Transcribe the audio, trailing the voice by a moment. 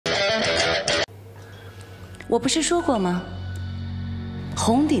我不是说过吗？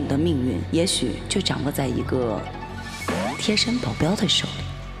红顶的命运也许就掌握在一个贴身保镖的手里。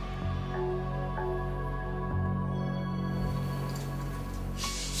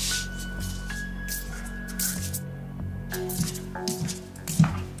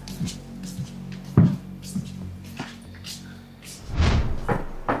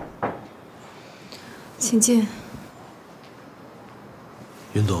请进。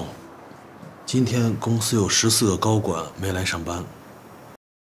云总，今天公司有14个高管没来上班。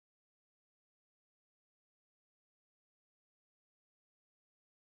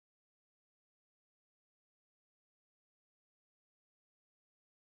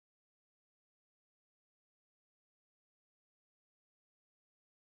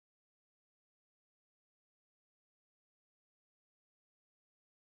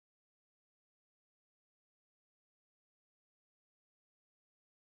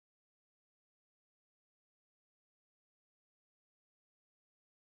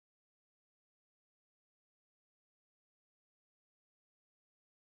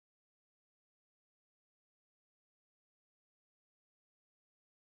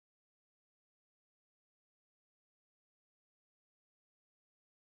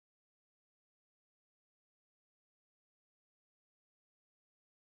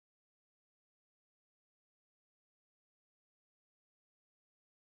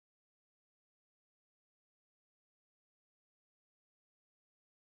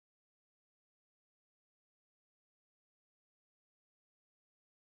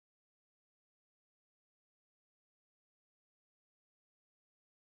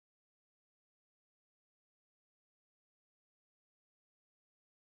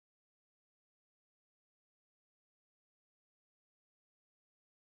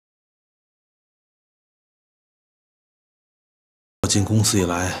我进公司以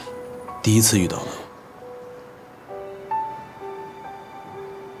来，第一次遇到的。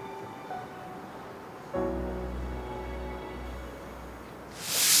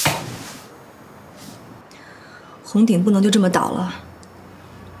红顶不能就这么倒了，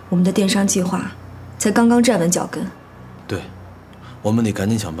我们的电商计划才刚刚站稳脚跟。对，我们得赶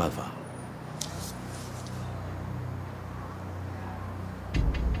紧想办法。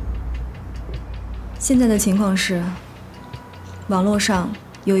现在的情况是，网络上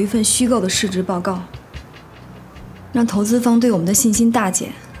有一份虚构的市值报告，让投资方对我们的信心大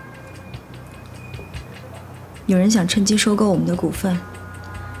减。有人想趁机收购我们的股份，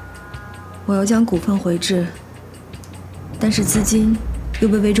我要将股份回至，但是资金又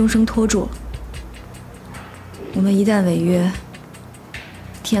被魏中生拖住了。我们一旦违约，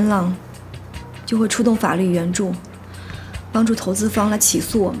天浪就会出动法律援助，帮助投资方来起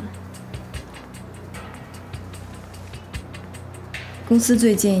诉我们。公司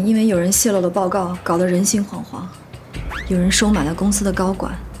最近因为有人泄露了报告，搞得人心惶惶。有人收买了公司的高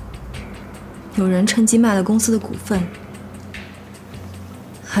管，有人趁机卖了公司的股份，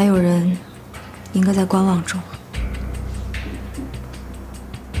还有人应该在观望中。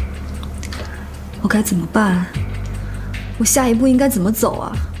我该怎么办？我下一步应该怎么走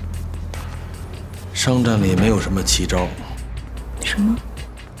啊？商战里没有什么奇招。什么？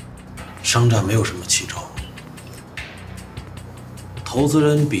商战没有什么奇招。投资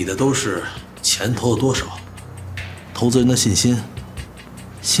人比的都是钱投了多少，投资人的信心、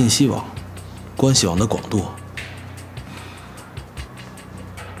信息网、关系网的广度。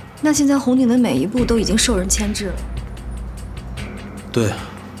那现在红顶的每一步都已经受人牵制了。对，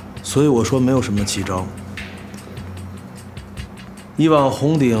所以我说没有什么奇招。以往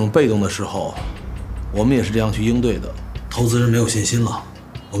红顶被动的时候，我们也是这样去应对的。投资人没有信心了，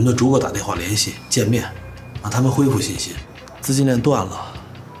我们就逐个打电话联系、见面，让他们恢复信心。资金链断了，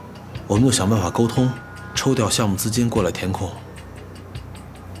我们就想办法沟通，抽调项目资金过来填空。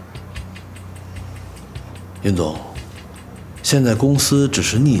云总，现在公司只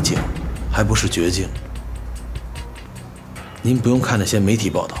是逆境，还不是绝境。您不用看那些媒体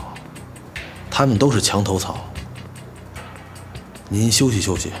报道，他们都是墙头草。您休息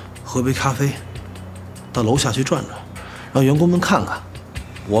休息，喝杯咖啡，到楼下去转转，让员工们看看，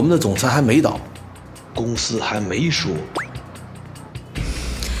我们的总裁还没倒，公司还没输。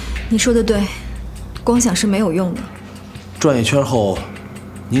你说的对，光想是没有用的。转一圈后，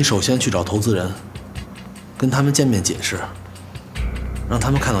您首先去找投资人，跟他们见面解释，让他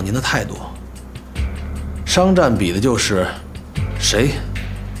们看到您的态度。商战比的就是谁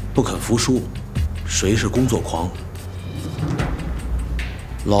不肯服输，谁是工作狂。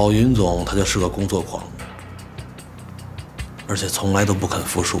老云总他就是个工作狂，而且从来都不肯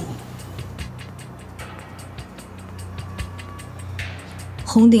服输。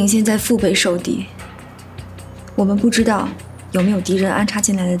红顶现在腹背受敌，我们不知道有没有敌人安插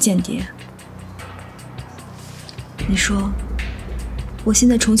进来的间谍。你说，我现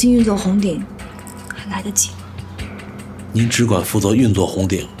在重新运作红顶，还来得及吗？您只管负责运作红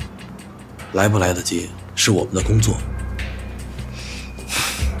顶，来不来得及是我们的工作。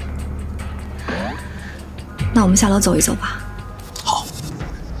那我们下楼走一走吧。好。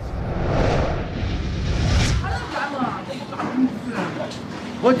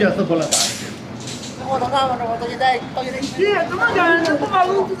我就是不能干。我到干嘛着？我到现在。爹，怎么干？这不发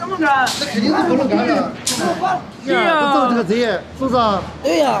工资怎么干？那肯定是不能干的。对呀，不走这个职业，是不是？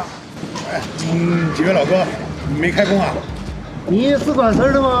对呀。哎，几位老哥，没开工啊？你是管事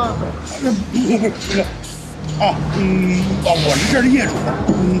儿的吗？不是。啊，我是这儿的业主，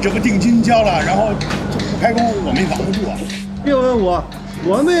这不定金交了，然后不开工，我们也挡不住啊。别问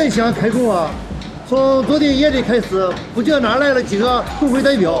我们也想开工啊。从昨天夜里开始，不觉哪来了几个工会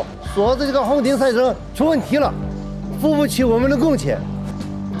代表，说这个红顶赛程出问题了，付不起我们的工钱。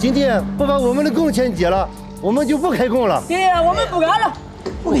今天不把我们的工钱结了，我们就不开工了。爹，我们不干了，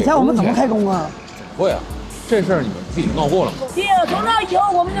不给钱我们怎么开工啊？不会啊，这事儿你们自己闹过了吗？爹，从那以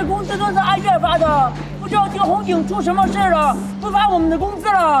后我们的工资都是按月发的，不知道这个红顶出什么事了，不发我们的工资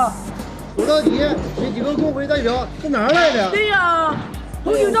了。说到底，这几个工会代表是哪儿来的？对呀。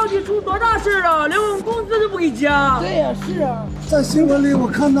红顶到底出多大事了？连我们工资都不给加。对呀，是啊。在新闻里我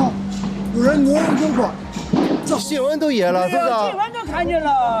看到有人挪用公款，这新闻都演了，是不是？新闻都看见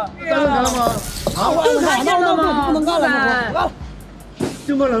了。咱能干吗？都看见了吗？不能干了，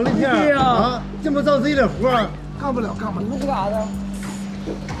这么冷的天啊，这么着急的活，干不了。你们是干啥的？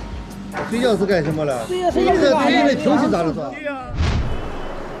睡觉是干什么了？对呀，睡觉是干什么？这调戏咋了？对呀。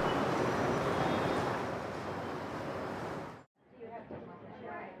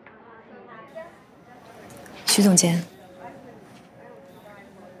徐总监，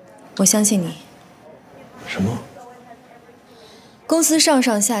我相信你。什么？公司上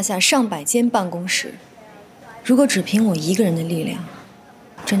上下下上百间办公室，如果只凭我一个人的力量，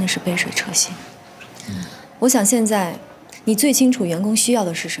真的是杯水车薪。我想现在你最清楚员工需要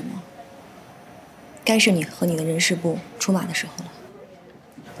的是什么，该是你和你的人事部出马的时候了。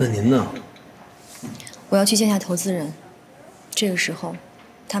那您呢？我要去见下投资人，这个时候，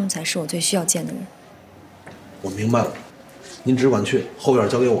他们才是我最需要见的人。我明白了，您只管去，后院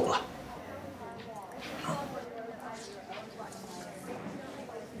交给我了。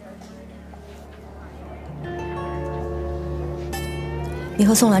你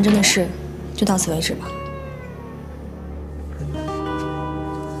和宋兰真的事就到此为止吧。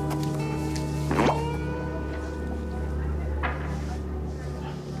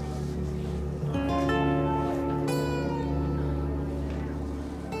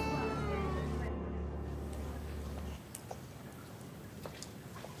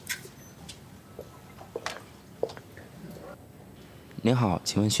您好，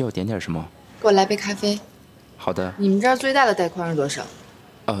请问需要点点什么？给我来杯咖啡。好的。你们这儿最大的带宽是多少？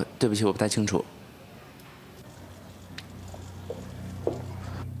对不起，我不太清楚。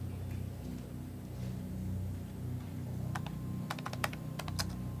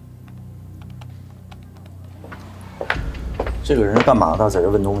这个人是干嘛的？在这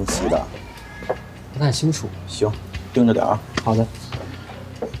问东问西的？不太清楚。行，盯着点啊。好的。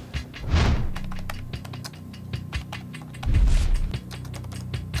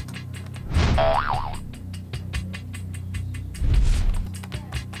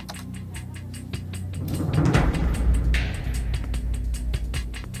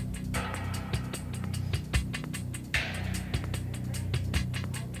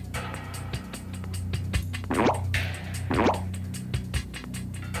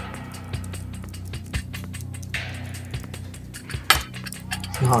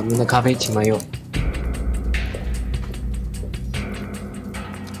您好，您的咖啡请慢用。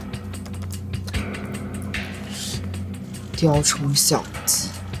雕虫小技。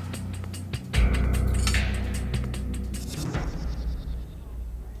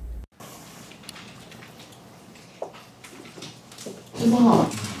师傅好。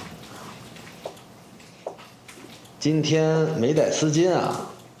今天没带丝巾啊？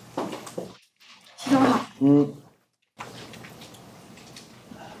师傅好。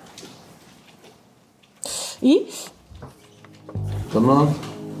咦？怎么了？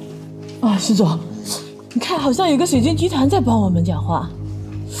啊，施总，你看，好像有个水晶集团在帮我们讲话，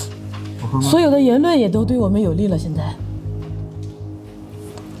所有的言论也都对我们有利了。现在，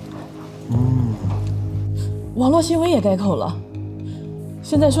网络新闻也改口了，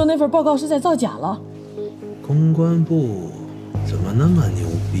现在说那份报告是在造假了。公关部怎么那么牛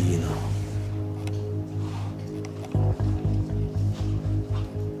逼呢？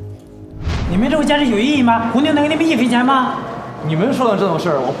你们这种价值有意义吗？红牛能给你们1分钱吗？你们说的这种事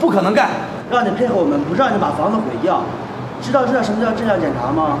儿，我不可能干。让你配合我们，不是让你把房子毁掉。知道什么叫质量检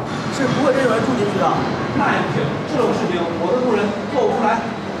查吗？是不会真有人住进去的。那也不行，这种事情我的路人做不出来。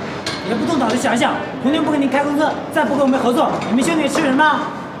也不动脑子想想，红牛不给你开工资，再不跟我们合作，你们兄弟吃人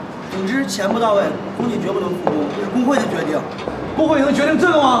吗？总之钱不到位，红警绝不能复工，这是工会的决定。工会能决定这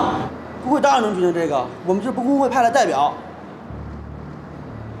个吗？工会当然能决定这个，我们是工会派来代表。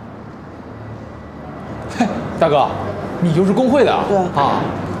嘿，大哥，你就是工会的啊？对啊。啊，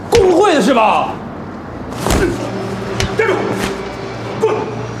工会的是吧？站住！滚！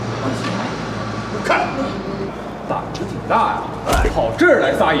看，胆子挺大呀，跑这儿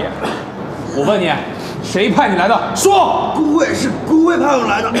来撒野。我问你，谁派你来的？说。工会是工会派我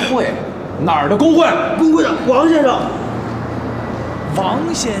来的。工会？哪儿的工会？工会的王先生。王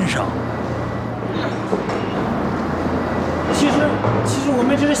先生。其实我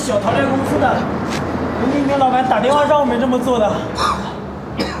们这是小淘汰公司的，那边老板打电话让我们这么做的。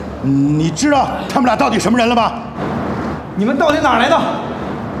你知道他们俩到底什么人了吧？你们到底哪儿来的？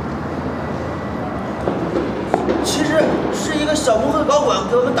其实是一个小公司的高管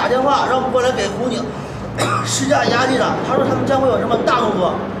给我们打电话，让我们过来给红警施加压力的。他说他们将会有什么大动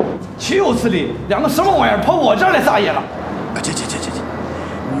作。岂有此理！两个什么玩意儿跑我这儿来撒野了？去！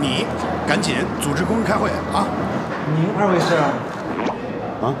你赶紧组织工人开会啊！您二位是？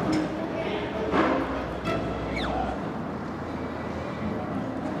啊？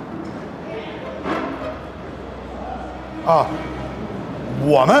啊，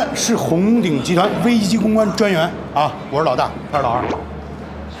我们是红鼎集团危机公关专员啊，我是老大，他是老二。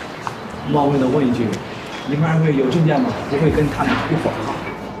冒昧的问一句，你们二位有证件吗？不会跟他们一伙儿哈？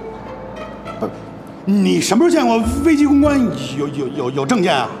不，你什么时候见过危机公关有证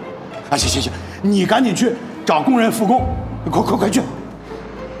件啊？啊，行，你赶紧去找工人复工，快去！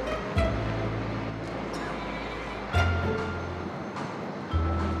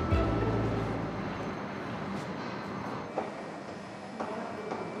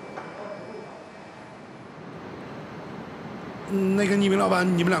那个匿名老板，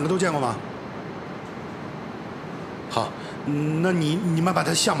你们两个都见过吗？好，那你们把他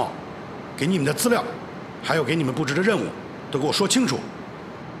的相貌、给你们的资料，还有给你们布置的任务，都给我说清楚。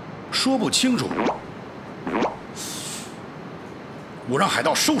说不清楚，我让海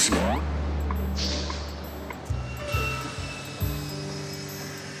盗收拾你。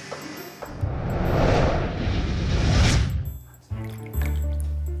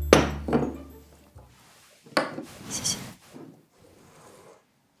谢谢。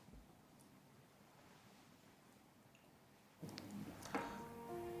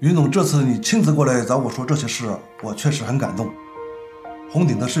云总，这次你亲自过来找我说这些事，我确实很感动。红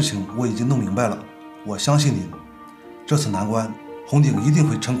鼎的事情我已经弄明白了，我相信您，这次难关，红鼎一定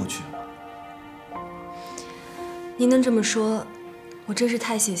会撑过去。您能这么说，我真是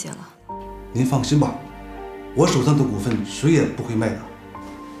太谢谢了。您放心吧，我手上的股份谁也不会卖的。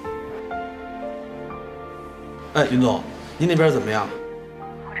哎，云总，您那边怎么样？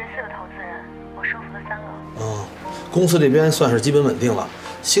我这4个投资人，我说服了3个。公司这边算是基本稳定了。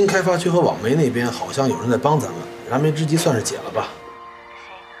新开发区和网媒那边好像有人在帮咱们，燃眉之急算是解了吧？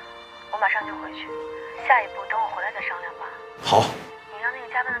行，我马上就回去，下一步等我回来再商量吧。好。你让那个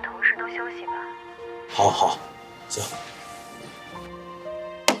加班的同事都休息吧。好，行。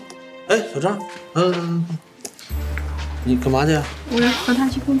哎，小张，你干嘛去？我要和他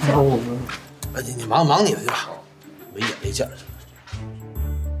去工作。你忙你的去吧，没眼力见儿去。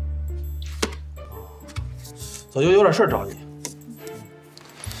早就有点事找你。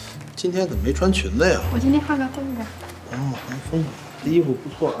今天怎么没穿裙子呀？我今天换个风格。换风格，这衣服不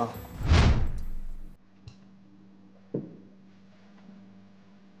错啊。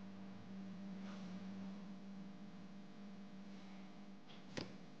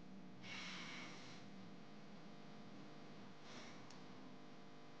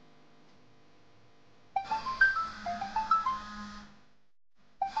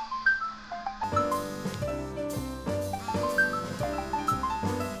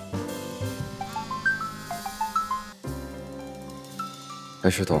哎，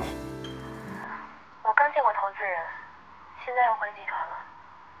石头，我刚见过投资人，现在要回集团了。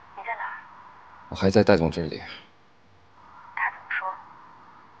你在哪儿？我还在戴总这里。他怎么说？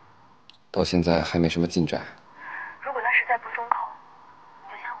到现在还没什么进展。如果他实在不松口，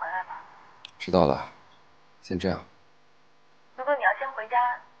你就先回来吧。知道了，先这样。如果你要先回家，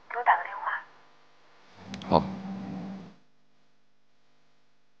给我打个电话。好。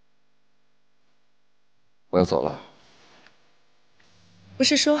我要走了。不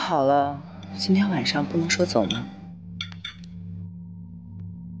是说好了今天晚上不能说走吗？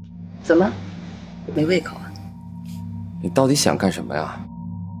走。怎么，没胃口啊？你到底想干什么呀？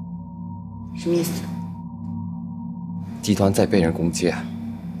什么意思？集团在被人攻击，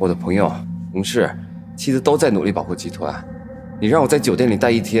我的朋友、同事、妻子都在努力保护集团。你让我在酒店里待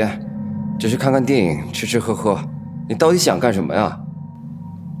一天，只是看看电影、吃吃喝喝，你到底想干什么呀？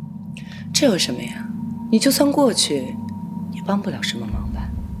这有什么呀？你就算过去，也帮不了什么忙吧？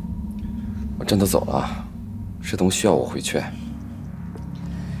我真的走了，世东需要我回去。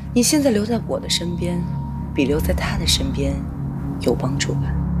你现在留在我的身边，比留在他的身边有帮助吧？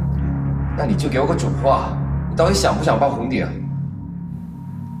那你就给我个准话，你到底想不想帮红顶？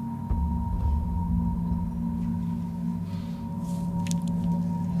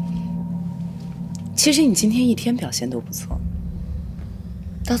其实你今天一天表现都不错，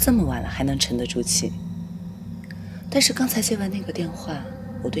到这么晚了还能沉得住气。但是刚才接完那个电话，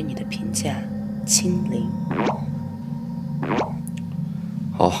我对你的评价清零。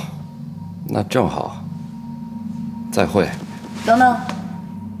好，那正好。再会。等等，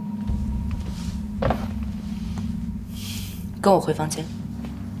跟我回房间。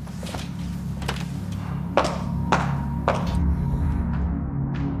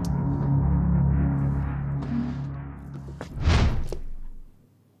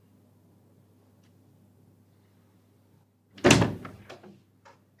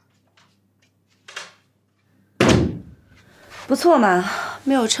不错嘛，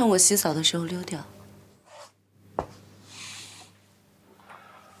没有趁我洗澡的时候溜掉。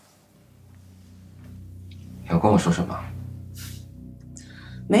你要跟我说什么？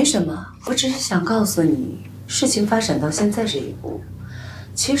没什么，我只是想告诉你，事情发展到现在这一步，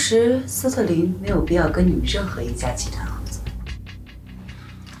其实斯特林没有必要跟你们任何一家集团合作。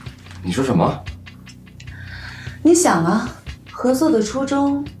你说什么？你想啊，合作的初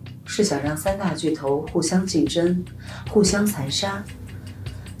衷是想让三大巨头互相竞争、互相残杀，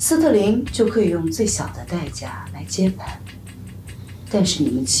斯特林就可以用最小的代价来接盘。但是你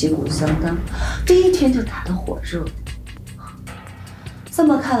们旗鼓相当，第一天就打得火热。这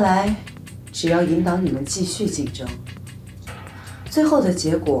么看来，只要引导你们继续竞争，最后的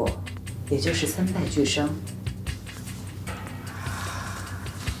结果也就是三败俱伤。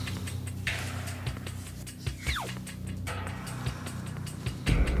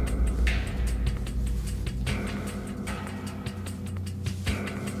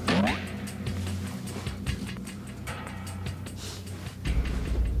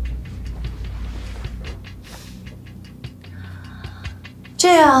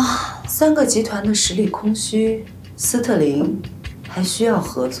这样，三个集团的实力空虚，斯特林还需要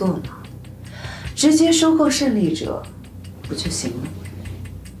合作吗？直接收购胜利者不就行了？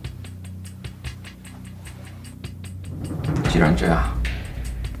既然这样，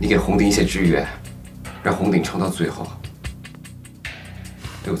你给红顶一些支援，让红顶撑到最后。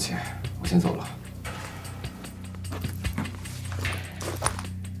对不起，我先走了。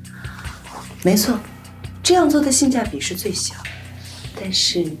没错，这样做的性价比是最小。但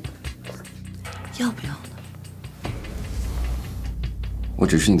是，要不要呢？我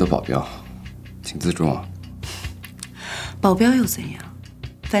只是你的保镖，请自重啊。保镖又怎样？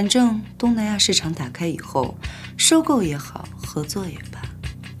反正东南亚市场打开以后，收购也好，合作也罢，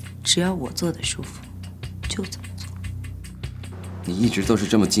只要我做的舒服，就怎么做。你一直都是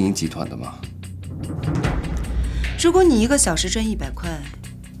这么经营集团的吗？如果你1个小时赚100块，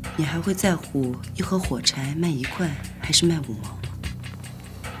你还会在乎一盒火柴卖1块还是卖5毛吗？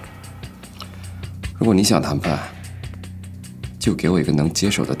如果你想谈判，就给我一个能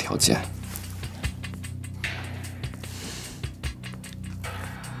接受的条件。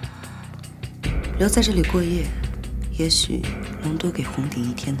留在这里过夜，也许能多给红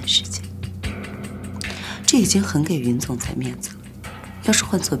顶1天的时间。这已经很给云总裁面子了。要是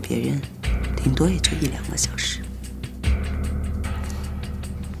换做别人，顶多也就1、2个小时。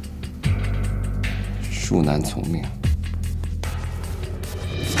恕难从命。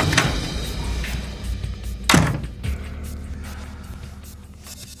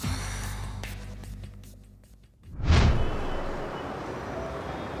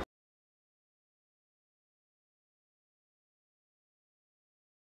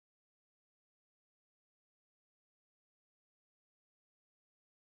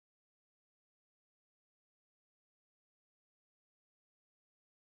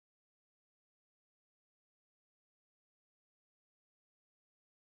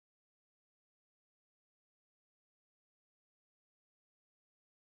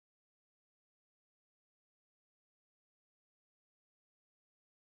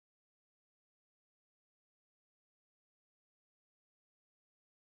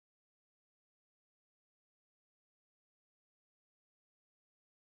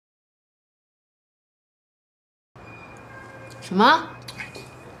什么？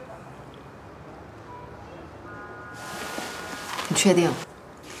你确定？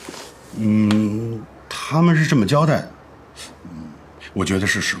他们是这么交代的。我觉得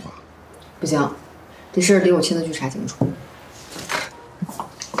是实话。不行，这事儿得我亲自去查清楚。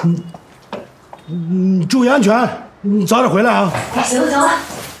你注意安全，你早点回来啊。行了行了。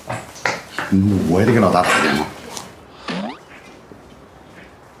我也得给老大打个电话。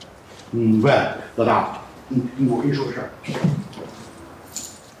喂，老大，我跟你说个事儿。